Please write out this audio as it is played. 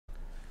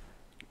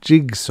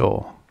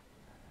Jigsaw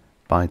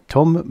by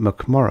Tom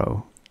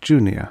McMorrow,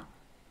 Jr.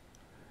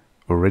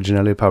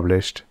 Originally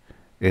published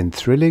in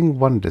Thrilling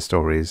Wonder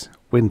Stories,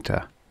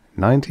 Winter,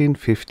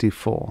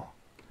 1954.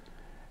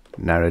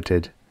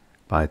 Narrated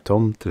by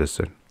Tom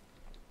Trussel.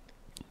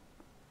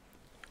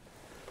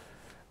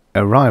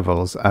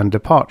 Arrivals and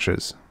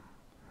Departures.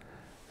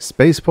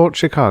 Spaceport,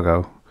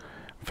 Chicago,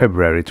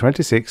 February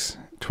 26,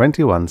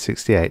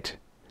 2168.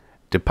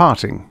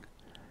 Departing.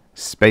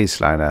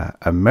 Spaceliner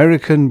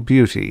American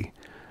Beauty,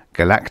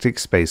 Galactic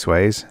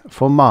Spaceways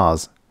for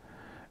Mars.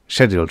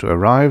 Scheduled to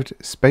arrive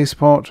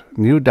Spaceport,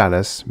 New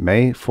Dallas,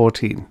 May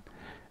 14.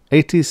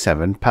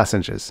 87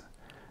 passengers.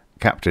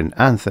 Captain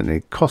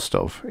Anthony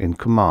Kostov in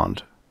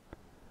command.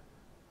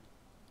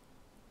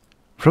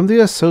 From the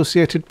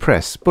Associated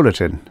Press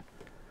Bulletin.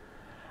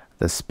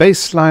 The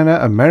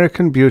Spaceliner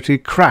American Beauty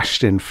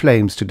crashed in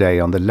flames today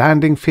on the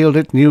landing field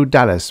at New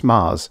Dallas,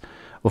 Mars.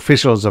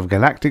 Officials of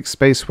Galactic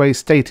Spaceway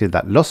stated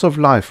that loss of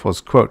life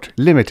was, quote,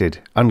 limited,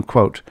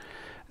 unquote.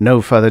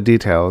 No further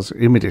details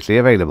immediately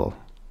available.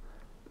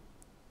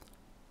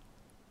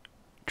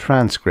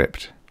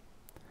 Transcript.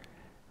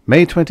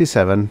 May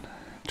 27,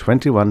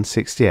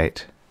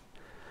 2168.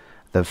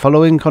 The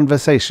following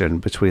conversation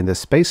between the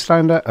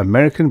Spaceliner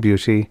American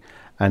Beauty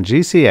and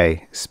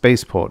GCA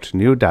Spaceport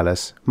New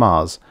Dallas,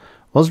 Mars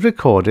was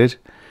recorded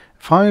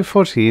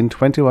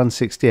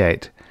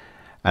 5/14/2168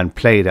 and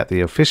played at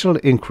the official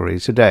inquiry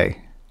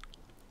today.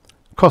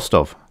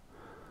 Kostov.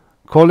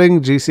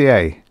 Calling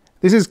GCA.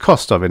 This is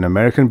Kostov in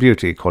American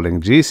Beauty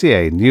calling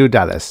GCA New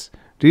Dallas.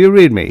 Do you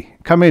read me?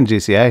 Come in,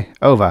 GCA.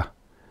 Over.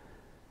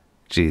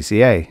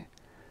 GCA.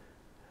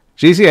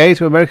 GCA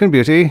to American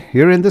Beauty.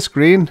 You're in the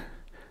screen.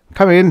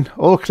 Come in.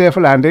 All clear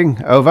for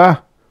landing.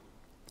 Over.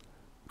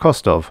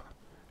 Kostov.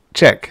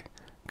 Check.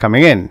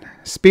 Coming in.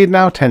 Speed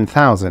now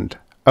 10,000.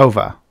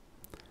 Over.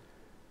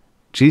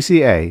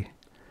 GCA.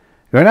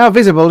 You are now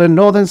visible in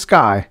northern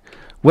sky.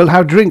 We'll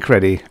have drink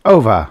ready.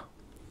 Over.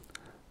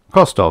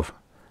 Kostov.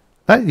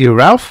 That you,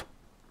 Ralph?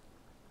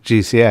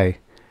 GCA.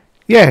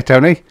 Yeah,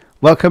 Tony.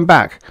 Welcome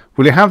back.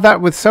 Will you have that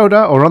with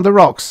soda or on the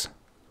rocks?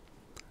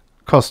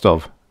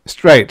 Kostov.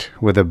 Straight,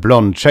 with a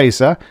blonde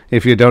chaser,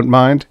 if you don't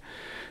mind.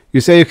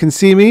 You say you can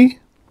see me?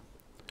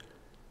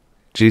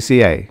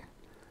 GCA.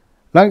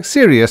 Like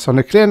Sirius on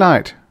a clear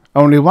night.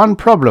 Only one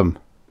problem.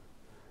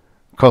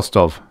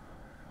 Kostov.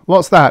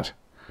 What's that?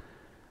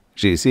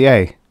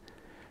 GCA.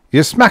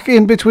 You're smack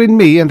in between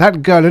me and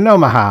that girl in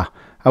Omaha.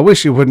 I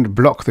wish you wouldn't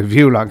block the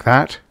view like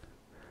that.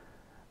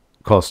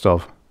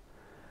 Kostov.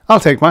 I'll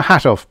take my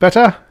hat off.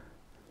 Better?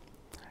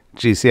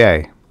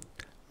 GCA.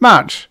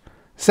 Much.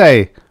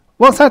 Say,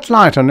 what's that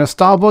light on your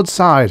starboard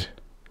side?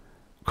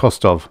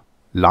 Kostov.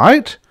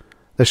 Light?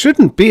 There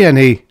shouldn't be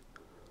any.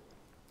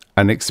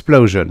 An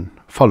explosion,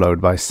 followed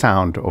by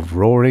sound of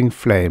roaring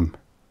flame.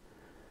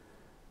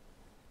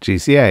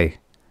 GCA.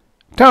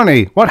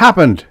 Tony, what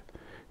happened?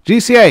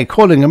 GCA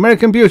calling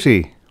American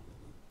Beauty.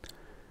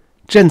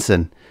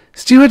 Jensen.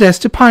 Stewardess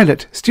to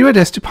pilot.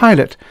 Stewardess to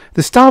pilot.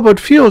 The starboard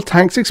fuel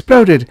tanks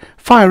exploded.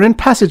 Fire in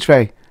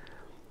passageway.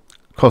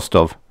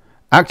 Kostov.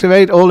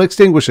 Activate all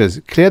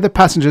extinguishers. Clear the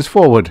passengers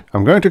forward.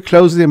 I'm going to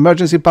close the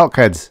emergency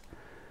bulkheads.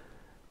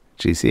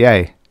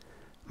 GCA.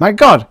 My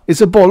God,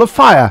 it's a ball of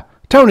fire.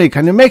 Tony,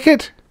 can you make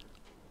it?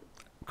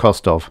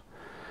 Kostov.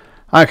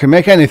 I can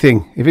make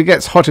anything. If it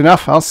gets hot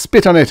enough, I'll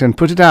spit on it and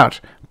put it out.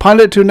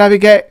 Pilot to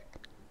navigate.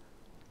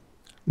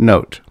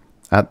 Note.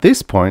 At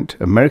this point,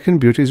 American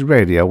Beauty's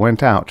radio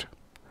went out.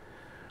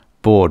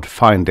 Board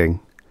finding.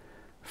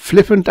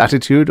 Flippant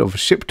attitude of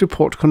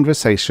ship-to-port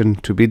conversation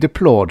to be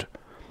deplored.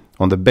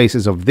 On the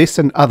basis of this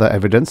and other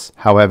evidence,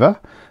 however,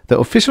 the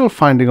official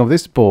finding of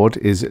this board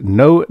is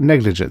no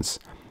negligence.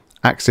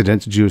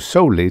 Accident due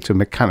solely to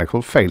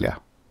mechanical failure.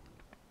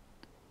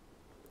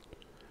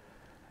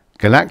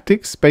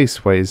 Galactic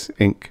Spaceways,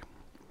 Inc.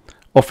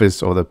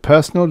 Office of the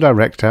Personal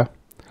Director,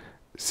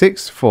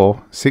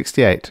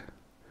 6468.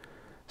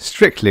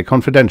 Strictly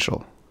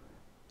confidential.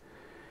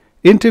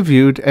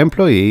 Interviewed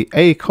employee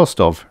A.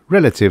 Kostov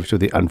relative to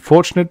the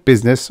unfortunate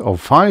business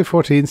of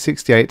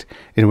 5/14/68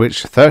 in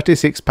which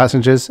 36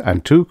 passengers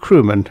and 2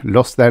 crewmen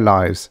lost their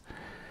lives.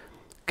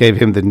 Gave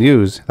him the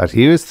news that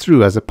he is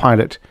through as a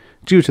pilot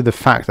due to the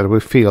fact that we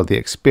feel the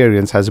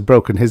experience has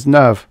broken his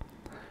nerve.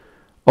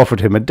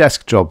 Offered him a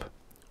desk job,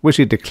 which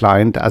he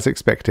declined as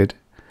expected.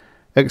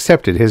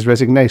 Accepted his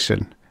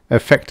resignation,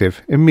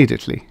 effective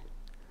immediately.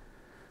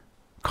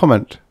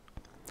 Comment.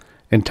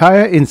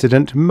 Entire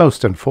incident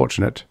most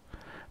unfortunate.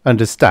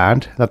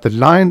 Understand that the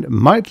line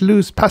might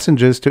lose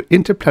passengers to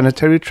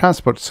interplanetary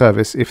transport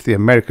service if the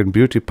American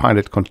Beauty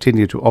pilot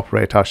continue to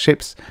operate our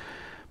ships,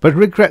 but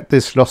regret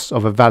this loss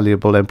of a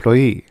valuable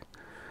employee.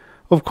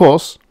 Of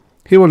course,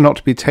 he will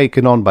not be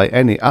taken on by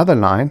any other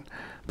line,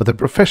 but the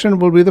profession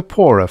will be the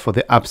poorer for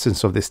the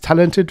absence of this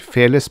talented,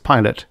 fearless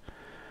pilot.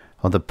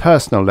 On the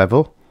personal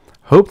level,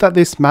 hope that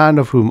this man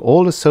of whom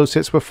all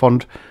associates were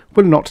fond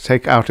will not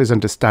take out his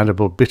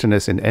understandable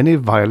bitterness in any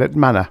violent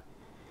manner.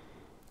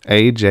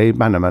 A. J.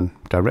 Bannerman,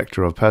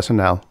 Director of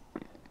Personnel.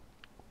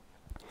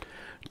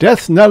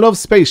 Death knell of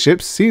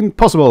spaceships seen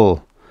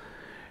possible.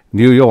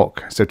 New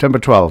York, September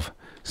 12.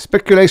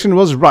 Speculation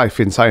was rife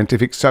in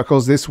scientific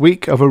circles this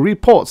week over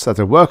reports that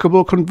a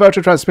workable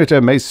converter transmitter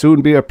may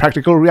soon be a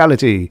practical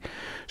reality.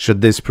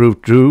 Should this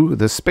prove true,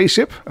 the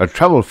spaceship, a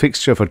travel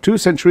fixture for 2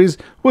 centuries,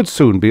 would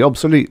soon be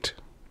obsolete.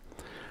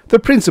 The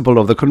principle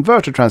of the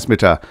converter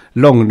transmitter,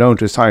 long known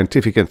to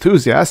scientific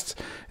enthusiasts,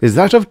 is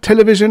that of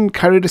television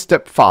carried a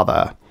step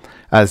farther.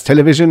 As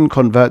television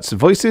converts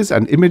voices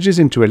and images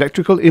into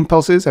electrical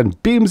impulses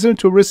and beams them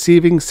to a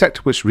receiving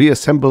set which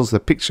reassembles the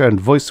picture and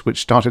voice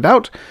which started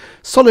out,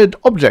 solid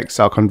objects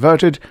are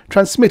converted,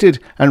 transmitted,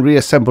 and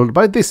reassembled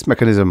by this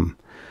mechanism.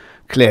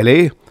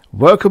 Clearly,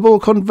 workable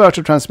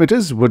converter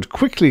transmitters would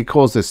quickly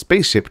cause the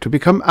spaceship to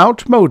become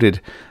outmoded,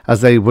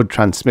 as they would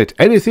transmit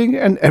anything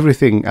and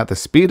everything at the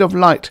speed of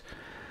light.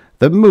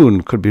 The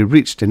moon could be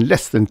reached in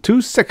less than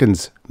 2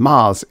 seconds,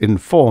 Mars in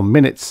 4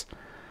 minutes.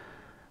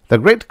 The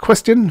great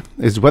question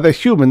is whether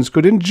humans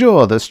could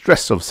endure the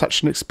stress of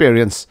such an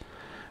experience.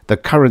 The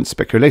current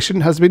speculation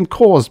has been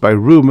caused by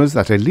rumours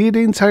that a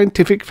leading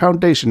scientific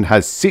foundation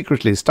has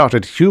secretly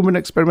started human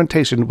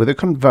experimentation with a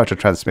converter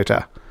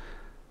transmitter.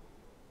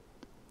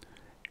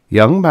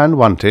 Young man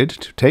wanted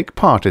to take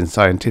part in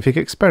scientific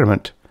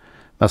experiment.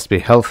 Must be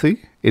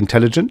healthy,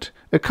 intelligent,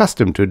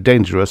 accustomed to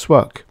dangerous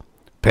work.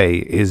 Pay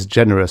is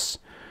generous.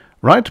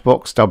 Write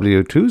Box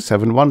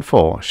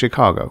W2714,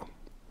 Chicago.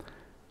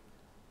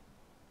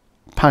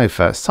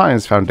 Pfeiffer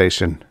Science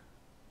Foundation.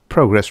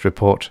 Progress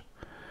Report.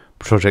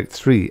 Project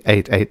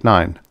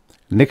 3889.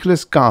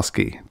 Nicholas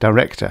Garsky,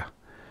 Director.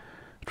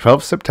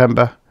 12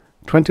 September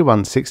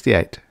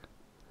 2168.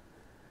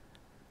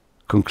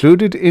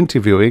 Concluded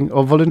interviewing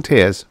of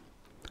volunteers.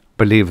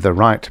 Believe the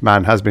right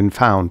man has been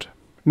found.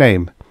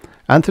 Name: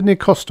 Anthony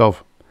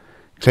Kostov.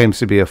 Claims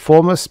to be a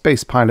former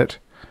space pilot.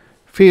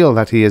 Feel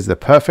that he is the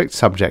perfect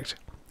subject.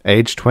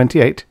 Age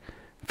 28.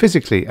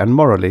 Physically and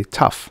morally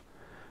tough.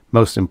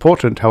 Most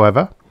important,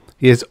 however,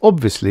 he is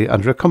obviously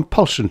under a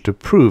compulsion to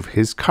prove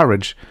his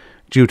courage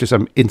due to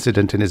some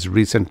incident in his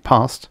recent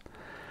past.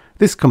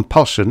 This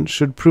compulsion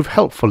should prove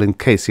helpful in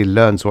case he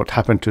learns what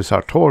happened to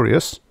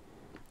Sartorius.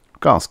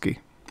 Garsky.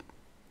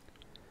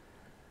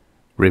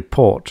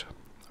 Report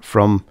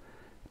from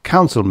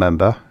Council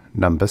Member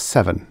Number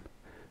 7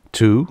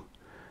 to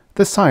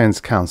the Science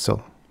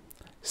Council.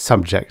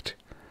 Subject: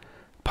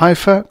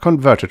 Pfeiffer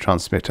Converter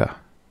Transmitter.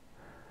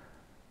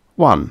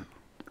 1.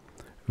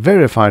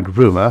 Verified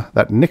rumour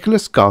that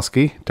Nicholas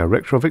Garsky,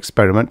 Director of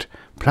Experiment,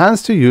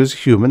 plans to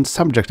use human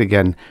subject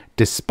again,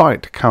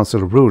 despite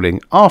Council ruling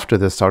after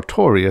the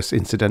Sartorius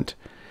incident.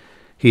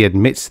 He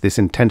admits this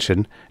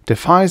intention,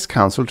 defies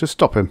Council to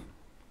stop him.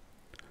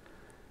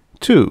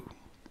 2.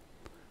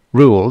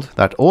 Ruled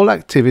that all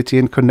activity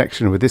in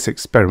connection with this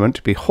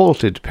experiment be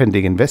halted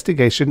pending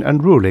investigation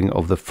and ruling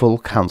of the full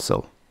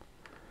Council.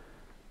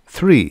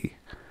 3.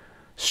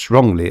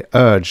 Strongly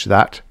urge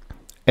that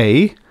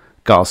A.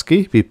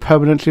 Garsky be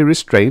permanently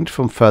restrained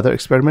from further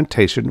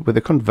experimentation with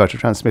the converter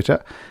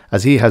transmitter,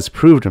 as he has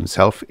proved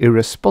himself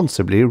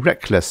irresponsibly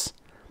reckless.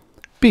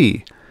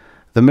 B.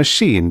 The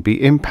machine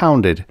be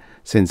impounded,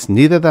 since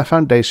neither the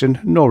Foundation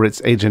nor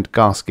its agent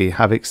Garsky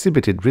have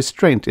exhibited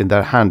restraint in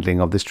their handling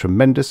of this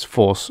tremendous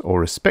force or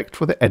respect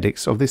for the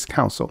edicts of this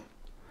Council.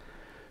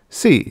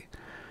 C.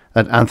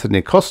 That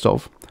Anthony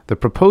Kostov, the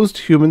proposed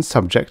human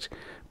subject,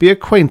 be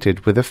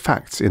acquainted with the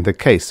facts in the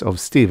case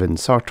of Stephen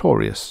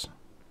Sartorius.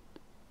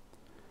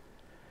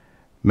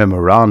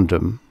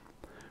 Memorandum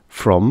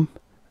from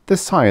the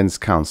Science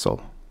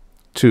Council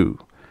to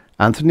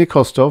Anthony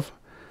Kostov,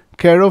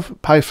 care of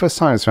Pfeiffer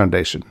Science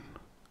Foundation.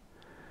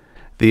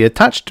 The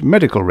attached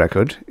medical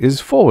record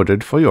is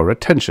forwarded for your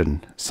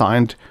attention.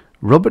 Signed,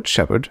 Robert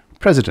Shepard,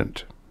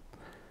 President.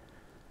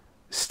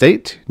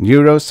 State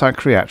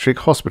Neuropsychiatric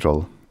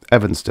Hospital,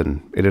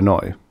 Evanston,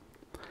 Illinois.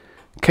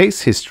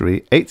 Case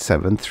History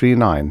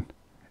 8739.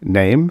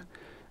 Name: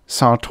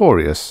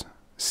 Sartorius,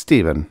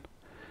 Stephen.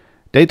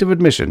 Date of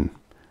admission: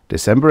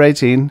 December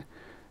 18,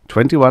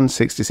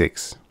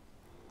 2166.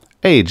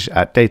 Age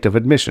at date of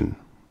admission: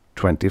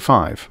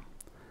 25.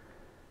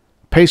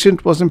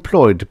 Patient was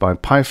employed by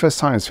Pfeiffer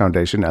Science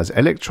Foundation as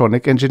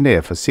electronic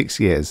engineer for 6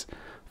 years,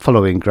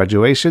 following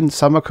graduation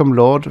summa cum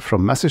laude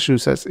from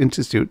Massachusetts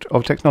Institute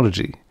of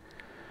Technology.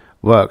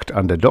 Worked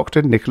under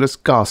Dr. Nicholas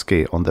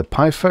Garsky on the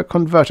Pfeiffer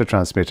converter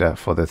transmitter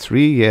for the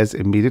 3 years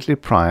immediately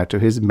prior to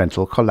his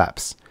mental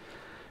collapse.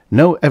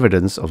 No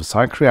evidence of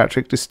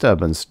psychiatric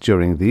disturbance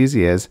during these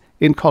years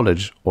in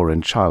college or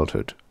in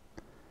childhood.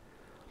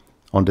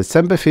 On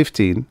December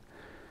 15,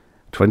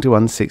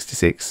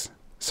 2166,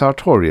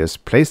 Sartorius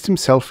placed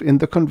himself in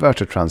the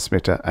converter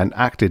transmitter and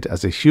acted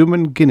as a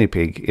human guinea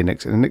pig in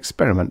an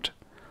experiment.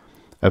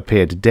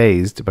 Appeared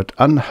dazed but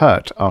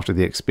unhurt after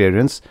the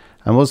experience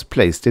and was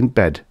placed in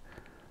bed.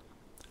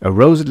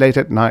 Arose late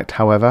at night,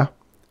 however,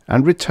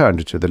 and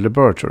returned to the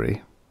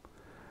laboratory.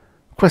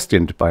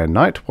 Questioned by a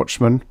night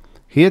watchman,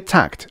 he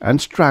attacked and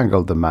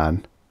strangled the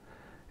man.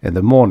 In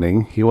the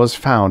morning he was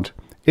found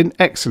in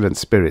excellent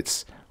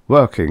spirits,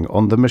 working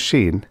on the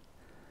machine.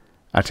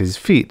 At his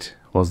feet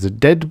was the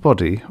dead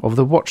body of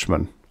the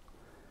watchman.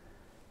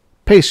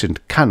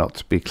 Patient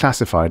cannot be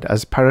classified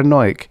as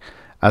paranoic,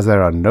 as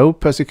there are no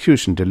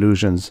persecution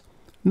delusions,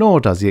 nor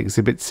does he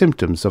exhibit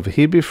symptoms of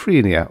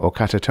hebephrenia or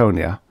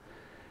catatonia.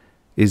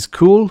 Is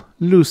cool,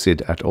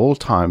 lucid at all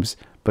times,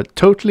 but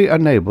totally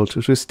unable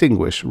to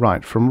distinguish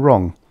right from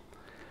wrong.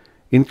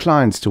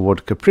 Inclines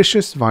toward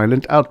capricious,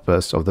 violent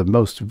outbursts of the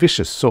most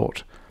vicious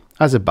sort,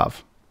 as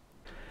above.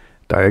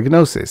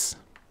 Diagnosis: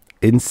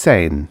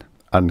 insane,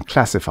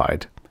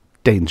 unclassified,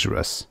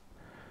 dangerous.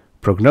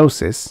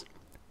 Prognosis: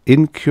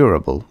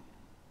 incurable.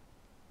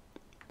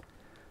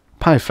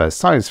 Pfeiffer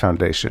Science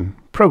Foundation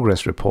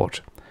Progress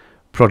Report.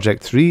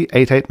 Project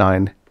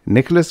 3889,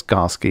 Nicholas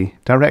Garsky,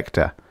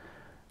 Director.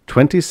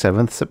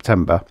 27th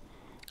September,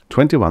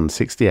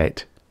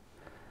 2168.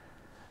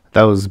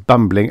 Those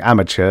bumbling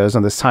amateurs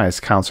on the Science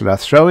Council are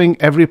throwing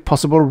every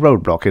possible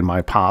roadblock in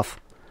my path,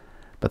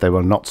 but they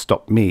will not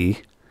stop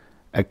me.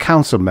 A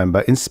council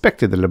member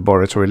inspected the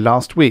laboratory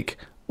last week,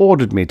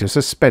 ordered me to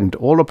suspend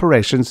all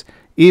operations,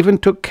 even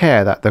took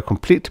care that the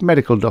complete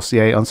medical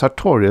dossier on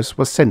Sartorius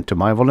was sent to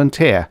my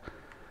volunteer.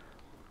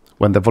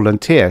 When the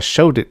volunteer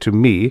showed it to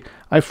me,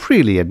 I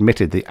freely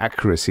admitted the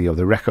accuracy of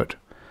the record.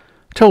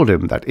 Told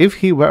him that if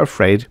he were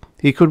afraid,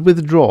 he could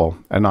withdraw,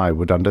 and I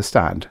would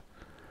understand.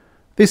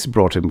 This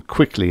brought him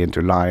quickly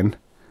into line.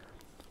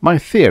 My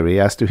theory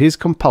as to his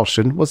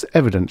compulsion was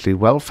evidently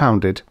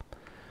well-founded.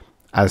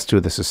 As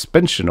to the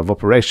suspension of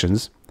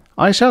operations,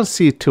 I shall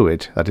see to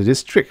it that it is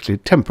strictly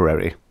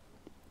temporary.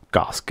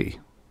 Garsky.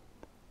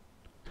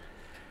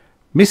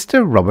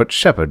 Mr. Robert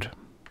Shepherd.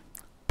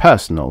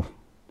 Personal.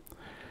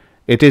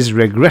 It is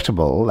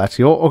regrettable that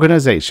your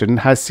organization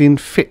has seen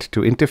fit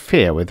to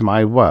interfere with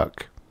my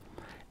work.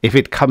 If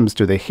it comes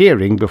to the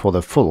hearing before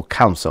the full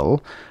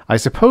council, I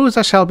suppose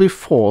I shall be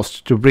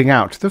forced to bring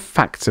out the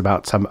facts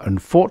about some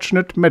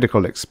unfortunate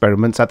medical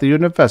experiments at the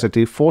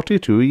university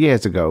 42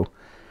 years ago.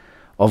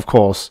 Of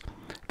course,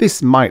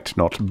 this might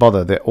not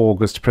bother the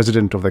august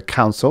president of the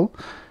council.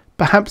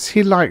 Perhaps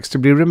he likes to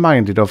be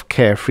reminded of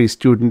carefree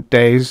student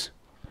days.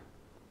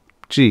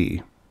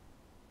 G.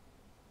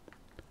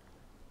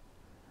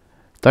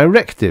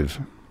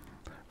 Directive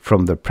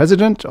from the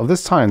President of the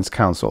Science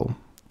Council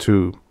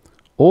to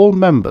all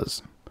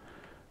members,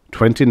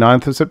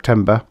 29th of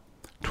September,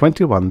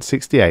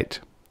 2168.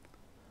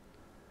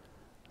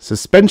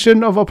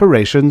 Suspension of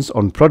operations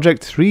on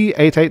Project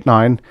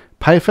 3889,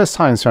 Pfeiffer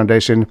Science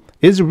Foundation,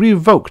 is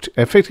revoked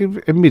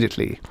effective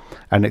immediately,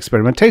 and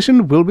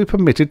experimentation will be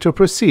permitted to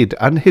proceed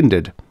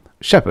unhindered.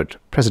 Shepherd,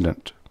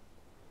 President.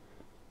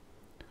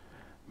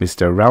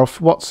 Mr. Ralph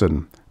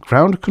Watson,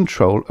 Ground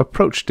Control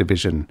Approach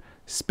Division,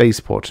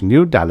 Spaceport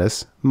New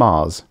Dallas,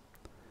 Mars.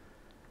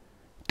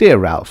 Dear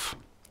Ralph,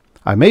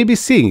 I may be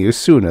seeing you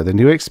sooner than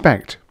you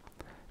expect.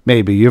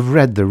 Maybe you've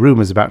read the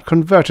rumors about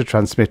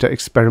converter-transmitter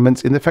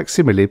experiments in the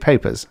facsimile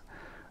papers.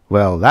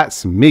 Well,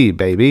 that's me,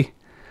 baby.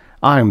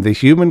 I'm the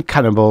human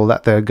cannibal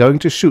that they're going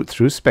to shoot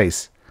through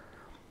space.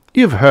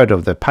 You've heard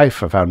of the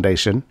Pfeiffer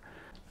Foundation.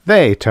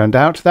 They turned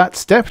out that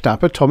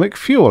stepped-up atomic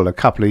fuel a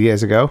couple of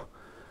years ago.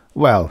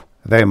 Well,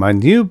 they're my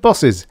new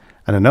bosses,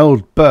 and an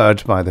old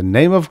bird by the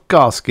name of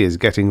Garsky is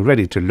getting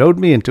ready to load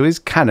me into his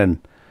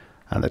cannon.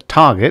 And the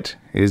target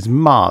is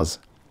Mars.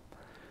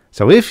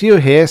 So if you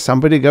hear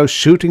somebody go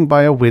shooting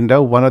by a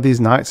window one of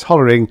these nights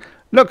hollering,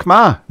 "Look,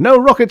 Ma, no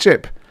rocket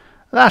ship,"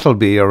 that'll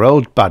be your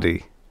old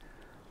buddy.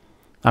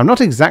 I'm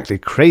not exactly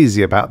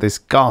crazy about this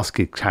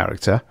Garsky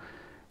character.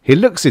 He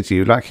looks at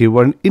you like you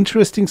were an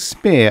interesting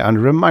smear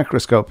under a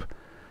microscope.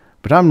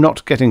 But I'm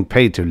not getting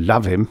paid to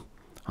love him.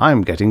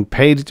 I'm getting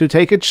paid to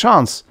take a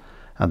chance,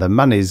 and the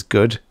money's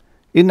good.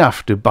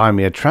 Enough to buy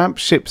me a tramp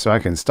ship so I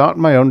can start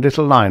my own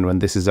little line when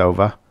this is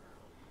over.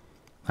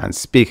 And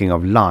speaking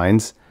of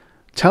lines,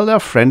 tell our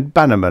friend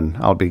Bannerman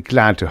I'll be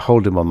glad to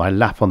hold him on my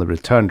lap on the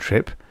return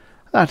trip.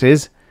 That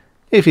is,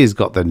 if he's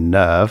got the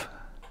nerve.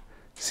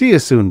 See you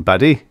soon,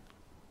 buddy.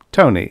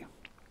 Tony.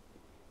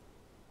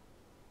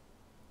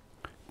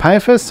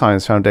 Pfeiffer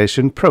Science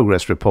Foundation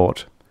Progress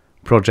Report.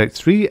 Project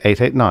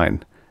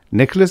 3889.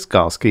 Nicholas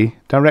Garsky,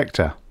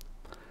 Director.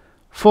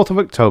 4th of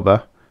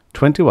October,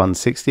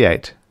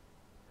 2168.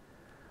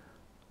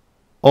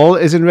 All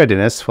is in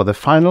readiness for the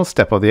final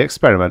step of the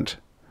experiment.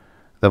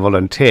 The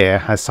volunteer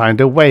has signed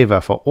a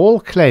waiver for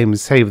all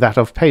claims save that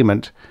of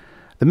payment.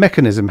 The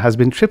mechanism has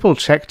been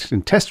triple-checked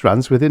in test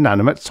runs with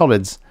inanimate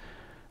solids.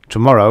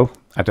 Tomorrow,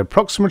 at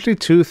approximately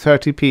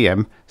 2:30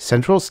 p.m.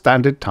 Central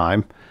Standard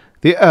Time,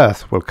 the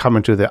Earth will come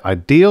into the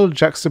ideal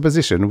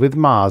juxtaposition with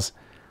Mars.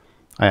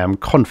 I am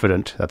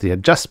confident that the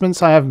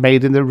adjustments I have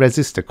made in the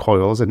resistor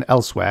coils and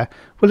elsewhere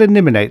will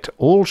eliminate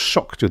all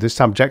shock to the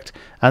subject,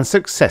 and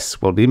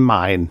success will be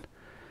mine.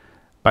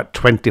 But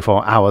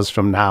 24 hours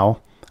from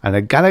now, and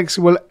a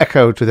galaxy will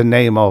echo to the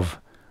name of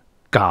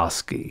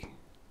Garsky.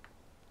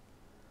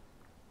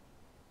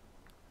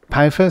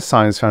 Pfeiffer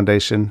Science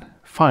Foundation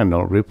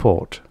Final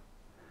Report.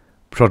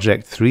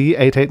 Project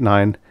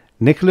 3889,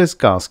 Nicholas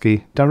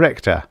Garsky,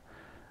 Director.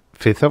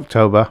 5th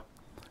October,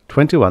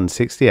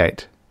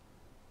 2168.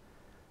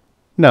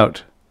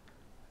 Note: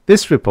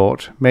 This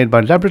report, made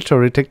by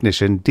laboratory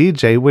technician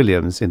D.J.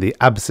 Williams in the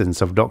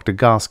absence of Dr.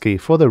 Garsky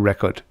for the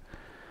record.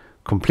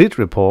 Complete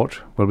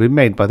report will be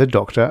made by the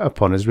doctor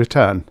upon his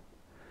return.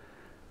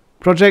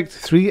 Project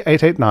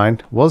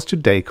 3889 was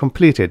today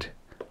completed.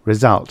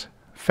 Result: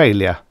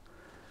 failure.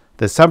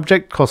 The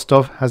subject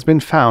Kostov has been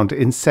found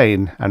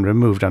insane and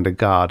removed under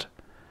guard.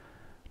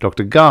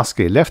 Dr.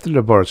 Garsky left the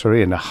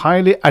laboratory in a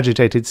highly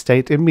agitated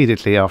state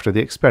immediately after the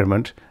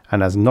experiment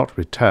and has not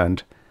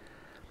returned.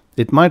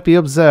 It might be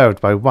observed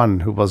by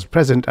one who was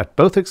present at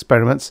both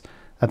experiments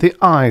that the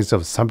eyes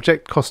of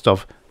subject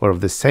Kostov were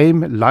of the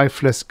same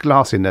lifeless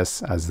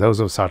glassiness as those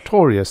of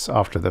Sartorius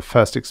after the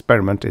first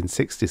experiment in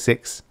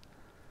 66.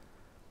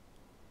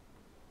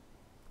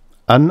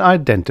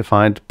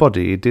 Unidentified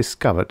body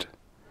discovered.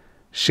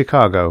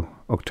 Chicago,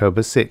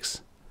 October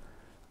 6.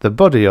 The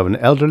body of an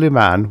elderly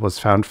man was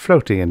found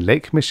floating in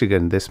Lake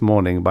Michigan this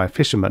morning by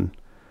fishermen.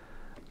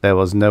 There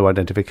was no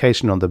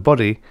identification on the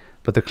body,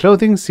 but the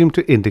clothing seemed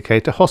to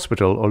indicate a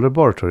hospital or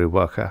laboratory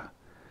worker.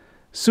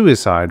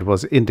 Suicide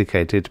was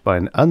indicated by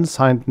an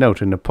unsigned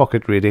note in a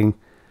pocket reading,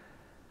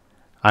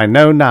 "I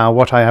know now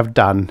what I have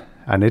done,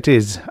 and it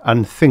is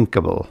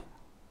unthinkable."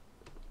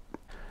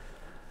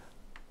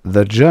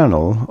 The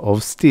Journal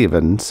of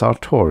Stephen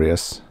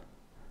Sartorius,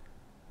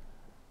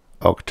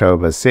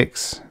 October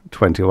 6,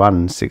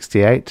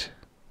 2168.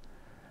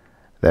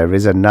 There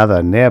is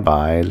another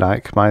nearby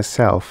like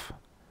myself.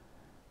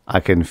 I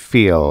can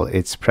feel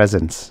its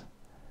presence.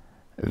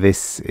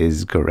 This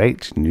is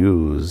great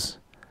news.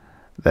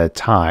 The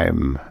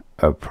time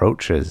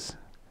approaches.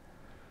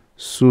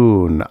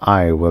 Soon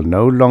I will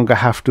no longer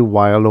have to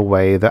while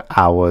away the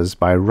hours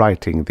by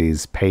writing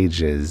these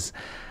pages,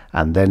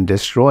 and then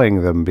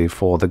destroying them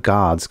before the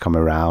guards come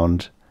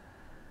around.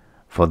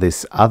 For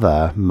this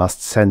other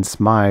must sense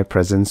my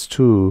presence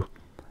too,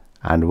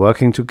 and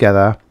working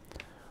together,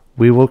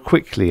 we will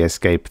quickly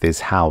escape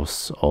this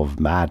house of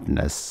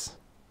madness.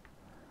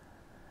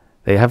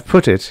 They have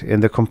put it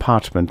in the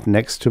compartment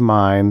next to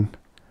mine.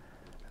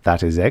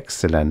 That is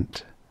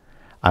excellent.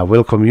 I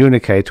will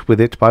communicate with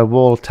it by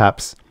wall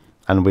taps,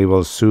 and we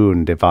will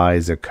soon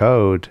devise a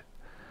code.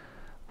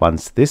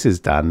 Once this is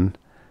done,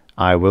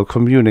 I will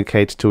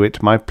communicate to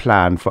it my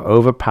plan for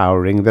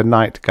overpowering the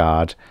night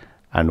guard,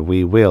 and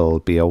we will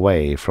be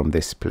away from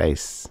this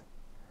place.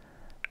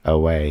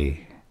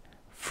 Away.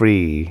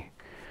 Free.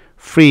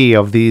 Free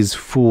of these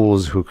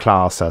fools who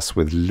class us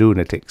with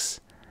lunatics.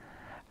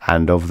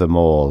 And of them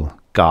all,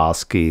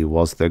 Garsky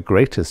was the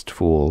greatest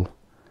fool.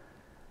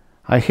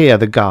 I hear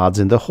the guards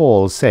in the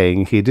hall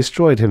saying he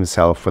destroyed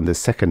himself when the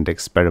second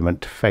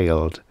experiment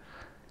failed.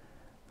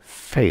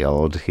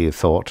 Failed, he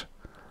thought.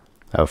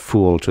 A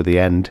fool to the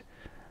end.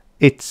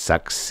 It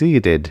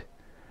succeeded,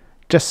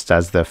 just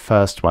as the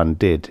first one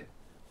did.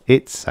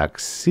 It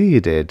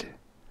succeeded.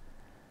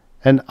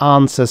 An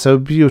answer so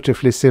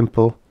beautifully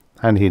simple,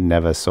 and he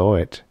never saw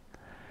it.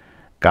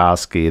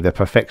 Garsky, the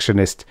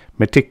perfectionist,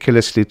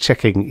 meticulously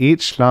checking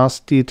each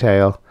last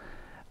detail,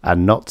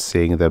 and not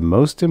seeing the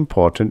most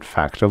important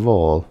fact of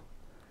all.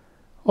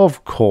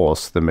 Of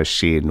course the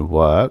machine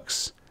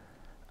works,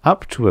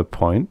 up to a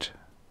point.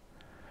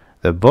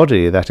 The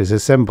body that is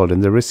assembled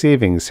in the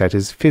receiving set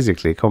is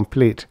physically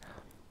complete.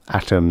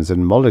 Atoms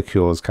and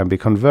molecules can be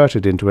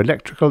converted into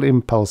electrical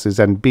impulses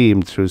and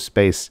beamed through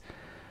space,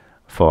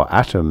 for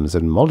atoms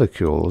and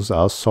molecules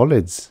are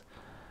solids.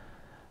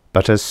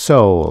 But a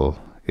soul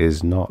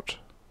is not.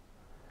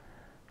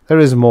 There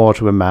is more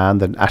to a man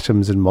than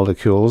atoms and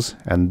molecules,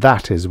 and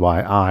that is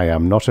why I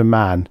am not a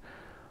man,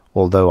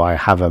 although I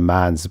have a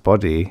man's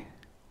body.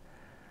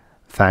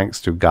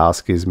 Thanks to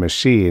Garsky's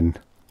machine,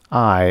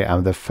 I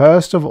am the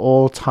first of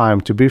all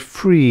time to be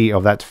free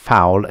of that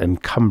foul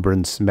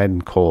encumbrance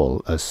men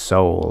call a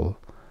soul.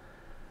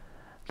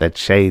 The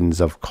chains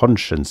of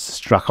conscience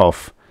struck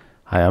off.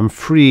 I am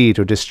free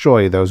to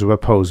destroy those who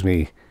oppose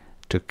me,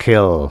 to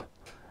kill,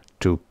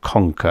 to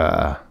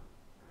conquer.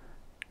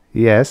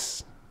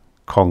 Yes,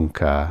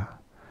 conquer.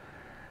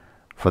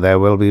 For there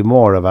will be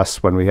more of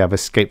us when we have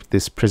escaped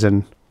this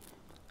prison.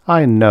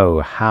 I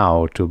know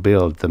how to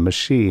build the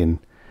machine,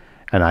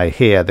 and I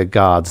hear the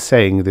guards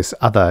saying this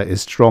other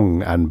is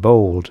strong and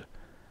bold.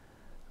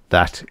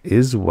 That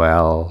is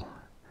well.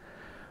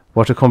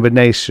 What a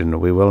combination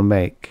we will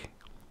make.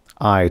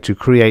 I to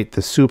create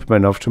the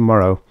supermen of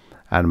tomorrow,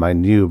 and my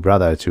new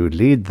brother to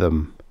lead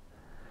them.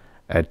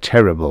 A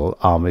terrible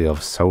army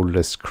of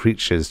soulless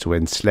creatures to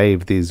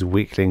enslave these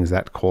weaklings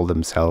that call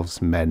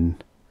themselves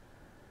men.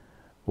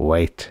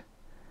 Wait.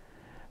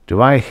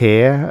 Do I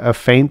hear a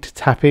faint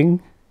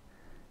tapping?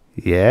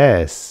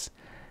 Yes,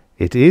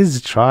 it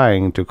is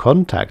trying to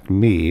contact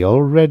me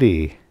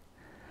already.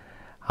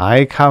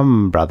 I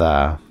come,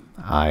 brother,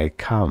 I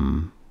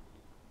come.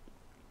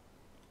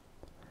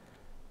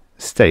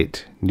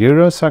 State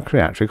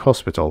Neuropsychiatric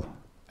Hospital,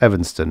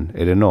 Evanston,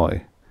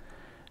 Illinois,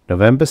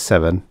 November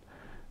 7,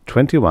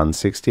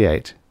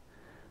 2168.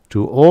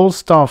 To all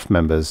staff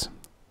members,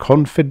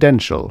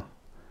 confidential.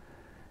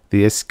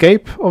 The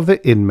escape of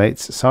the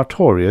inmates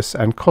Sartorius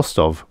and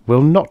Kostov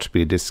will not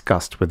be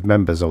discussed with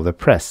members of the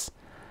press.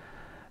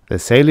 The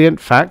salient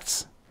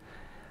facts,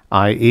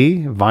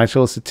 i.e.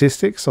 vital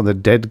statistics on the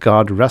dead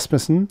guard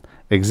Rasmussen,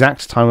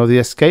 exact time of the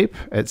escape,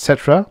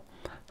 etc.,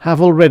 have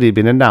already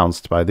been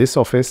announced by this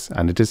office,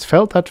 and it is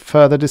felt that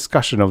further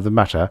discussion of the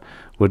matter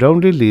would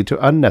only lead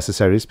to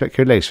unnecessary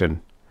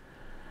speculation.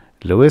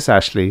 Lewis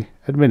Ashley,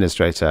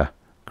 Administrator,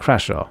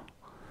 Crashaw.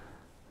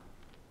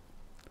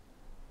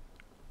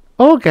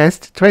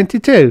 August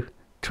 22,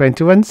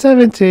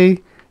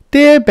 2170.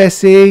 Dear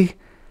Bessie,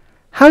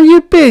 how you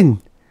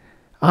been?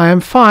 I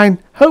am fine.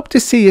 Hope to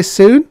see you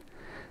soon.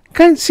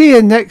 Can't see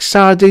you next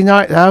Saturday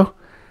night, though.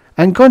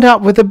 And gone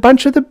out with a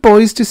bunch of the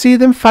boys to see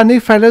them funny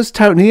fellows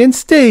Tony and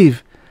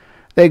Steve.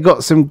 They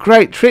got some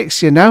great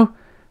tricks, you know.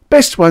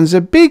 Best one's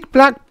a big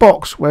black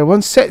box where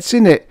one sets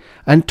in it,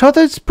 and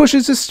Tothers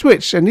pushes a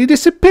switch and he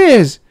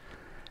disappears.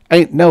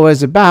 Ain't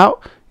nowheres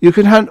about. You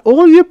can hunt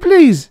all you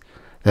please.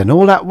 Then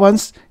all at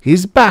once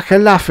he's back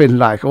a-laughing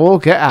like all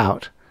get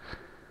out.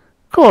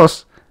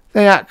 Course,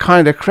 they act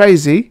kind of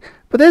crazy,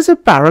 but there's a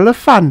barrel of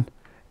fun.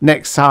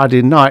 Next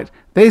Saturday night,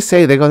 they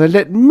say they're going to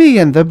let me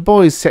and the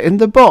boys sit in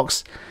the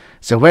box.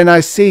 So when I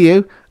see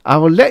you, I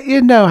will let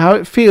you know how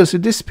it feels to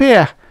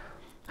disappear.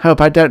 Hope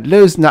I don't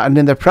lose nothing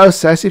in the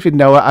process, if you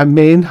know what I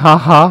mean. Ha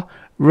ha.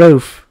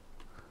 Roof.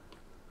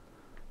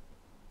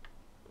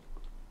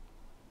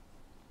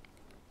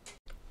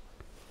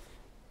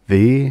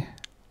 The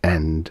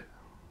end.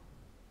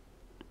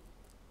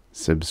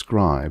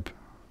 Subscribe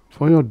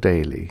for your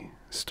daily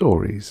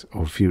stories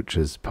of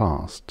futures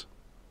past.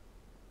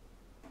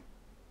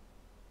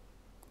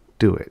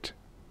 Do it.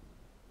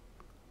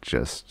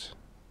 Just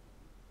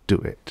do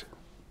it.